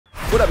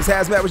What up, it's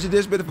HazMatt with your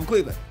Dish Bit from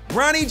Cleveland.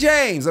 Bronny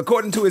James,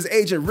 according to his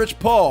agent Rich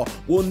Paul,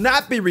 will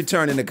not be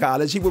returning to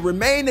college. He will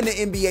remain in the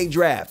NBA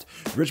draft.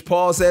 Rich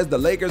Paul says the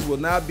Lakers will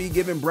not be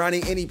giving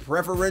Bronny any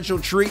preferential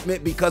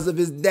treatment because of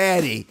his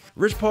daddy.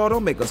 Rich Paul,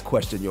 don't make us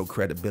question your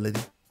credibility.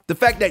 The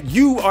fact that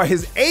you are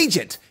his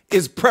agent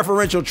is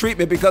preferential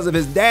treatment because of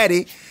his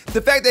daddy.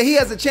 The fact that he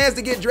has a chance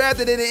to get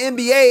drafted in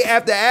the NBA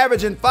after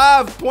averaging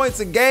 5 points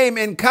a game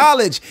in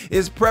college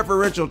is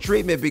preferential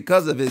treatment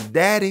because of his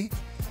daddy.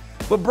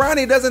 But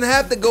Bronny doesn't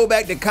have to go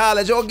back to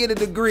college or get a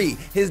degree.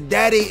 His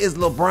daddy is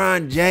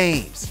LeBron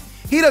James.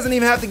 He doesn't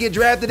even have to get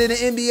drafted in the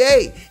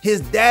NBA.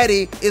 His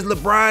daddy is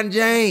LeBron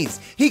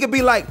James. He could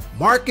be like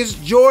Marcus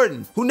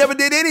Jordan, who never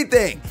did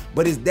anything,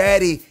 but his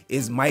daddy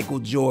is Michael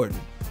Jordan.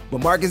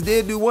 But Marcus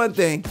did do one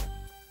thing.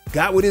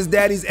 Got with his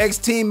daddy's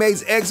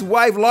ex-teammate's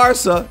ex-wife,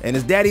 Larsa, and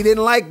his daddy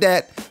didn't like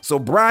that. So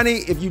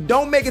Bronny, if you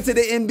don't make it to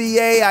the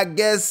NBA, I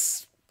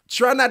guess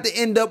try not to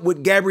end up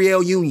with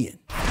Gabrielle Union.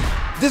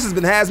 This has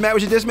been HazMatt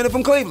with your Dish Minute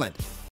from Cleveland.